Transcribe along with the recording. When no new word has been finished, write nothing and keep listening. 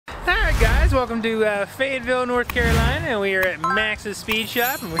guys, welcome to Fayetteville, North Carolina, and we are at Max's Speed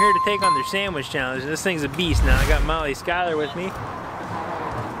Shop, and we're here to take on their sandwich challenge. And this thing's a beast now. I got Molly Schuyler with me.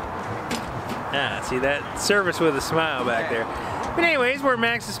 Ah, see that? Service with a smile back there. But anyways, we're at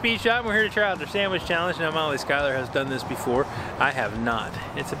Max's Speed Shop, and we're here to try out their sandwich challenge. Now, Molly Schuyler has done this before. I have not.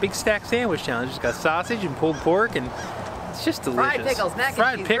 It's a big stack sandwich challenge. It's got sausage and pulled pork, and it's just delicious. Fried pickles, mac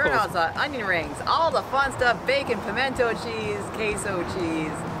and cheese, burnout, onion rings, all the fun stuff, bacon, pimento cheese, queso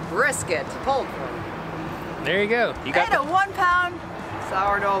cheese, brisket, pulled pork. There you go. You got and a 1 pound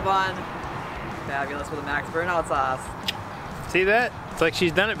sourdough bun. Fabulous with a Max burnout sauce. See that? It's like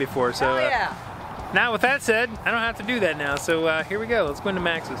she's done it before. So yeah. Now with that said, I don't have to do that now. So here we go. Let's go into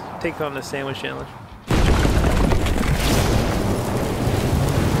Max's. Take on the sandwich challenge.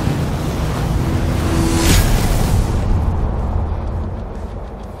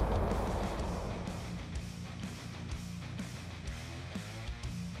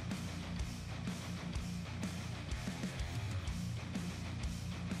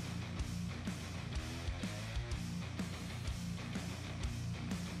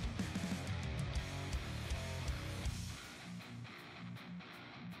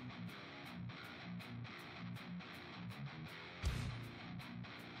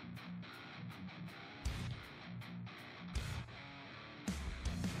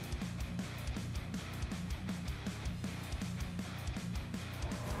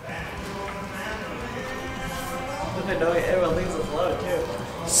 I know everyone thinks it's low too.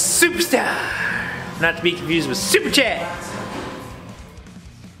 Superstar! Not to be confused with Super Chat!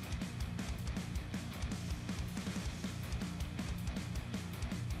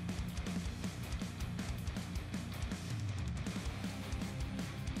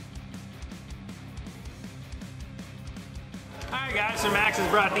 Alright guys, so Max has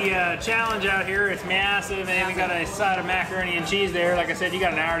brought the challenge out here. It's massive, and we got a side of macaroni and cheese there. Like I said, you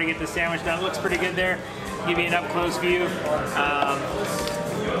got an hour to get this sandwich done. It looks pretty good there. Give you an up-close view. I'll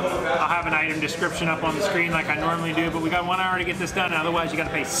have an item description up on the screen like I normally do, but we got 1 hour to get this done. Otherwise, you got to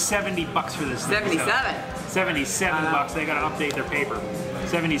pay $70 for this thing. 77. So, 77 bucks. They got to update their paper.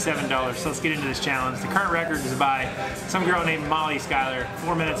 $77. So let's get into this challenge. The current record is by some girl named Molly Schuyler,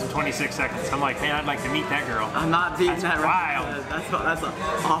 4 minutes and 26 seconds. I'm like, man, I'd like to meet that girl. I'm not beating That's that wild. That's an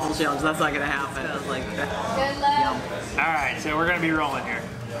awful challenge. That's not gonna happen. I was like, yum. All right, so we're gonna be rolling here.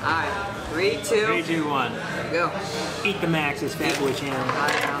 All right, 3, 2, 3, 2, 1. There you go. Eat the Max's sandwich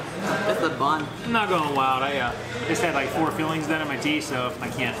ham. It's the bun. I'm not going wild. I just had like 4 fillings done in my teeth, so I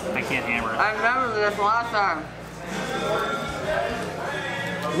can't hammer it. I remember this last time.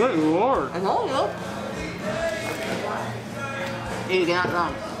 Good Lord. I told you. You cannot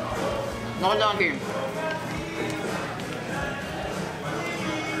run. No donkey.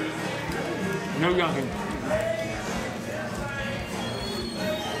 No dunking.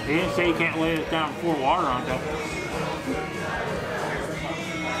 They didn't say you can't lay this down and pour water on top.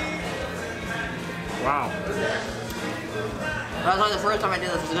 Wow. That's like the first time I did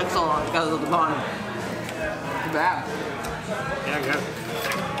this, it took so long because of the bun. Too bad. Yeah, good.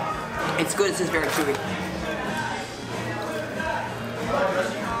 It's good, it's just very chewy.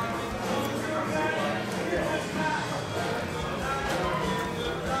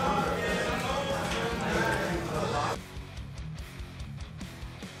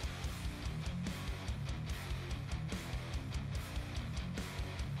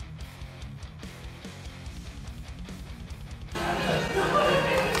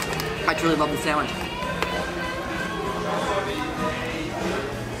 I truly love the sandwich.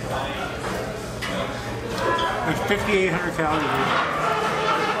 There's 5,800 calories.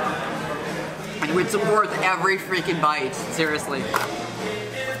 And it's worth every freaking bite, seriously.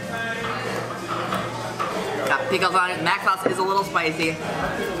 Got pickles on it. Mac sauce is a little spicy.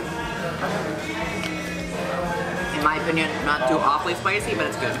 In my opinion, not too awfully spicy, but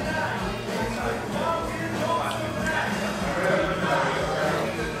it's good.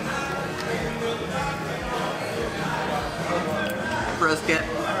 Brisket.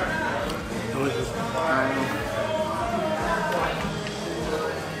 Delicious.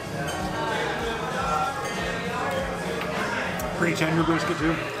 Pretty tender brisket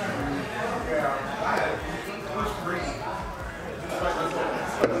too.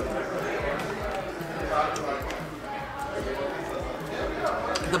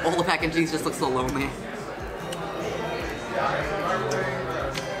 The bowl of mac and cheese just looks so lonely.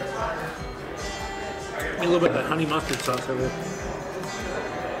 A little bit of that honey mustard sauce over there.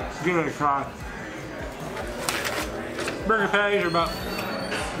 Give it a try. Burger patties are about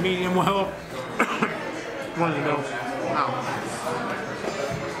medium well. One in the middle. Wow.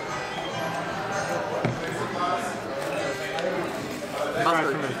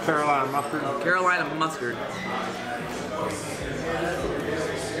 Mustard. Carolina mustard. Carolina mustard.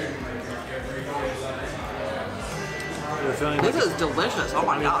 This is delicious. Oh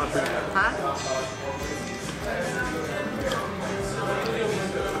my god. Huh?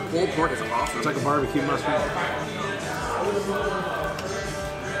 Pulled pork is awesome. It's like a barbecue mustard.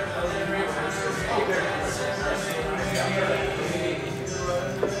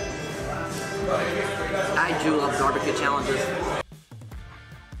 I do love barbecue challenges.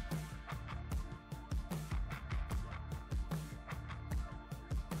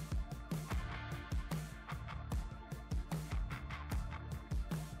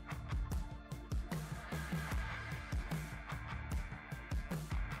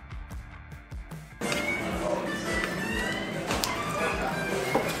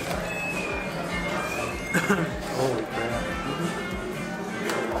 Holy crap.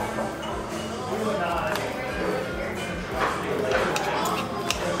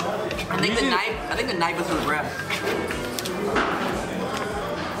 I think the knife is for the bread.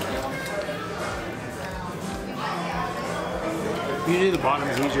 Usually the bottom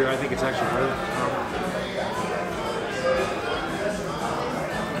is easier. I think it's actually harder.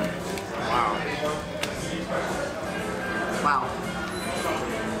 Wow. Wow.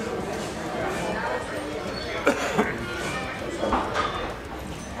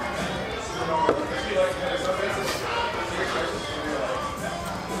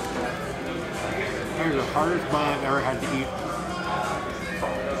 Here's the hardest bun I've ever had to eat.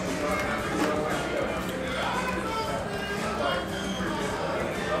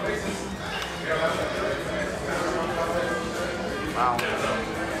 Wow.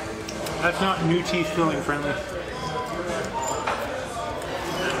 That's not new teeth filling friendly.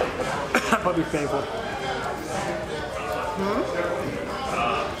 That might be painful.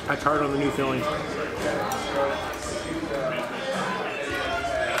 That's hard on the new fillings.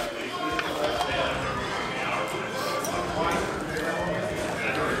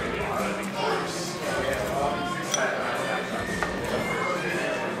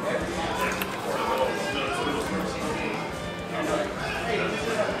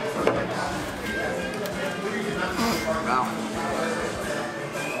 Wow.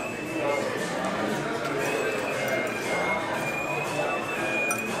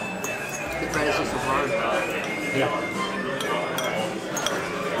 The bread is just so hard. Yeah.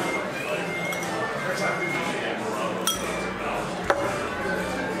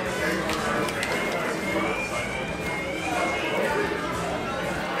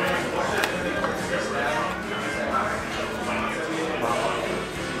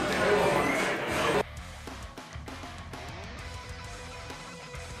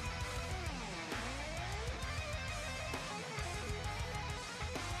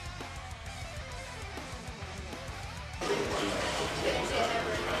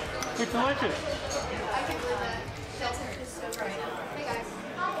 It's delicious. I can believe that. That's so bright. Hey guys. Good.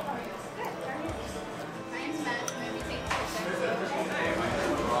 How are you? My name's Matt. I'm going to be taking pictures.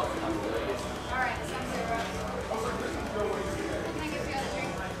 Alright, sounds good, bro. Can I get you guys a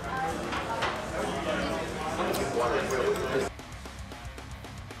drink?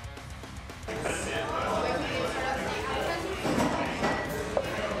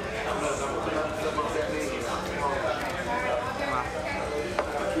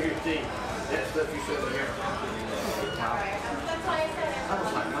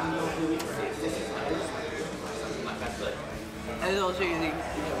 It's a little cheesy.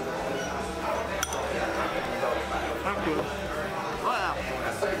 That's good. Wow.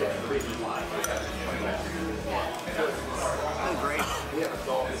 That's great.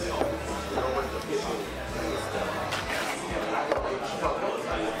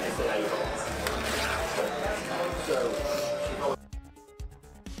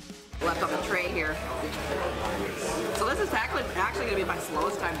 Left on the tray here. So this is actually going to be my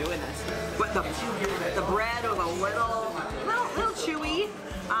slowest time doing this. But the bread was a little chewy,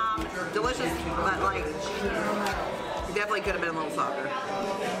 delicious, but like definitely could have been a little softer.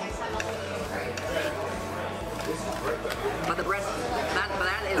 But the bread,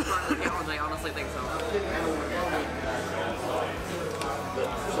 that is part of the challenge. I honestly think so.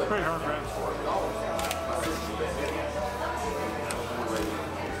 Pretty hard bread.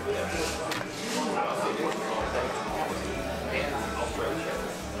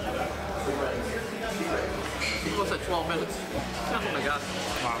 Close at 12 minutes. Oh my god.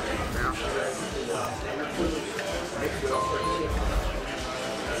 Wow.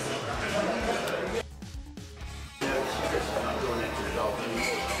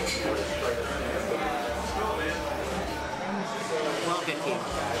 Well, 15.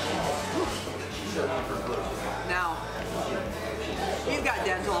 Now, these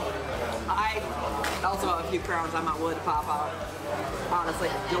well, I also have a few crowns on my wood to pop out. Honestly,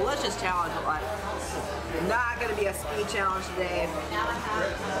 delicious challenge, but not going to be a speed challenge today.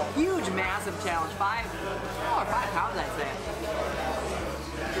 Huge, massive challenge, 5 pounds, I'd say.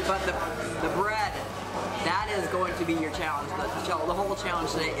 But the bread, that is going to be your challenge. The whole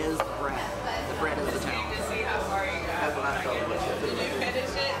challenge today is the bread. The bread is the challenge. That's what I'm going with. Did you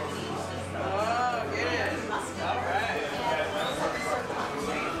finish it? Oh, good. All right.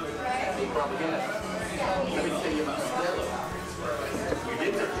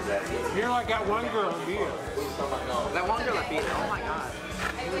 You're like that one girl in beer. That one girl that beat it. Oh my god.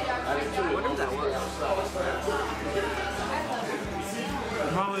 I wonder who that was.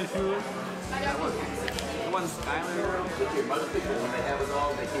 Molly Schuyler. That was the one Schuyler girl. Most people, when they have it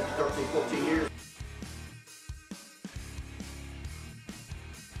all, they keep 13, 14 years.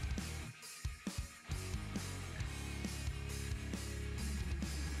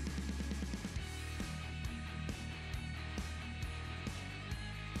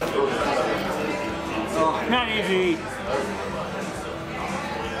 Not easy to eat.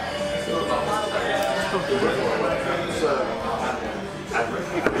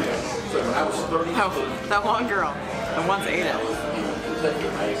 That one girl, the ones ate it.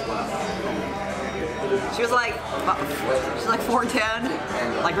 She was like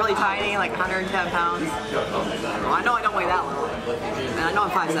 4'10", like really tiny, like 110 pounds. Well, I know I don't weigh that little, and I know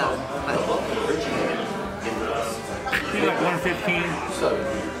I'm 5'7", but She's like 115.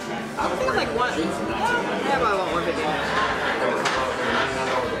 I think it's like one. Yeah, about 150.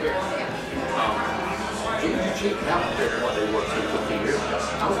 Cheap now compared to what they were 15 years ago.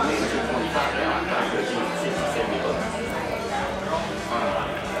 I was paying $225 now. I'm back to $60,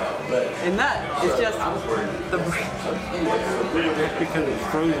 $70. And that is just the bread. That's because it's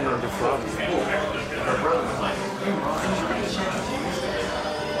frozen or defrosted.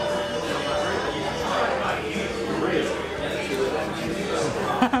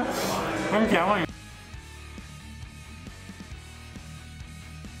 I'm telling you.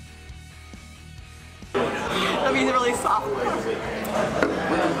 That means really soft.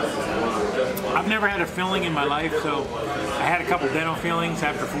 I've never had a filling in my life, so I had a couple dental fillings.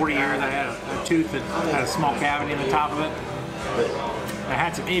 After 40 years, I had a tooth that had a small cavity in the top of it. I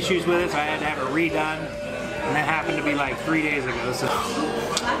had some issues with it, so I had to have it redone, and that happened to be like 3 days ago. So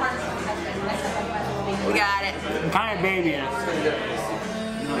We got it. I'm kind of babying it.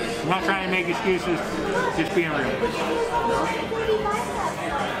 I'm not trying to make excuses, just being real.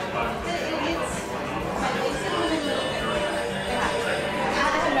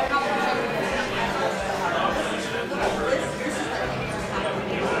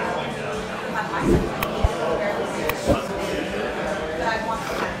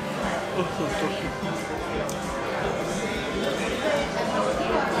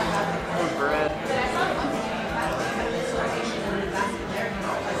 Bread.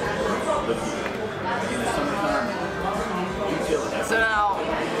 So now,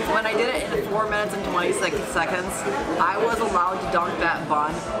 when I did it in 4 minutes and 26 seconds, I was allowed to dunk that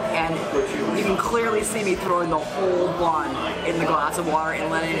bun, and you can clearly see me throwing the whole bun in the glass of water and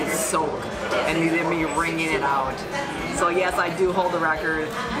letting it soak, and then me wringing it out. So yes, I do hold the record,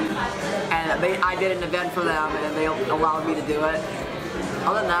 and I did an event for them, and they allowed me to do it.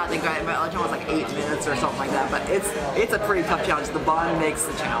 Other than that, I think my lunch was like 8 minutes or something like that. But it's a pretty tough challenge. The bun makes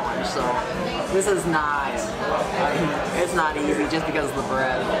the challenge, so this is not. It's not easy just because of the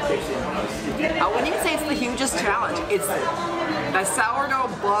bread. I wouldn't even say it's the hugest challenge. It's the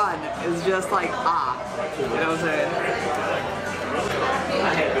sourdough bun is just like you know what I'm saying?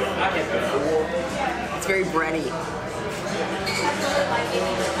 It's very bready.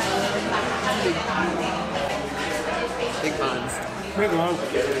 Big buns. Big loaf.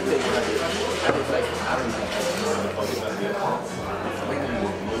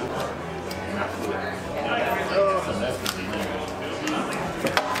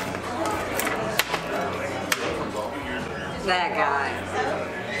 That guy.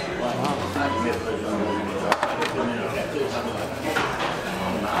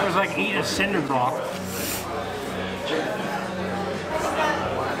 I was like eating a cinder block.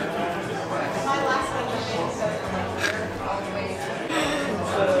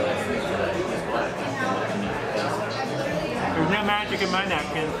 There's no magic in my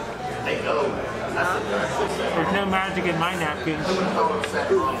napkin. There's no magic in my napkin.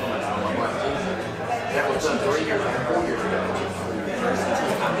 That was done 3 years ago, 4 years ago.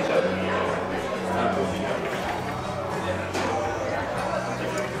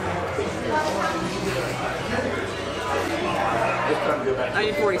 It's time to go back.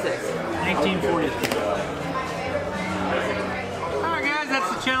 1946. 1940. Alright guys, that's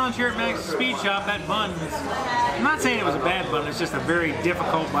the challenge. challenge here at Max's Speed Shop. That bun was, I'm not saying it was a bad bun, it's just a very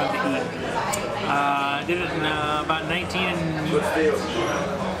difficult bun to eat. I did it in about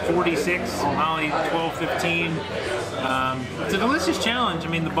 1946, Molly 12, 15. It's a delicious challenge. I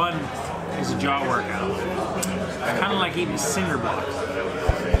mean, the bun is a jaw workout. It's kind of like eating a cinder block.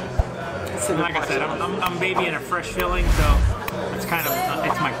 Like I said, I'm babying a fresh filling, so it's kind of,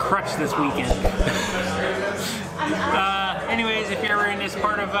 it's my crutch this weekend. Anyways, if you're ever in this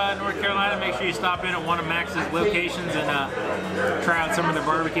part of North Carolina, make sure you stop in at one of Max's locations and try out some of the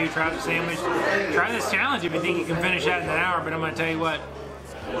barbecue, try out the sandwich. Try this challenge if you think you can finish that in an hour, but I'm going to tell you what,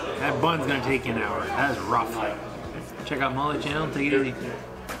 that bun's going to take you an hour. That is rough. Check out Molly's channel, take it easy.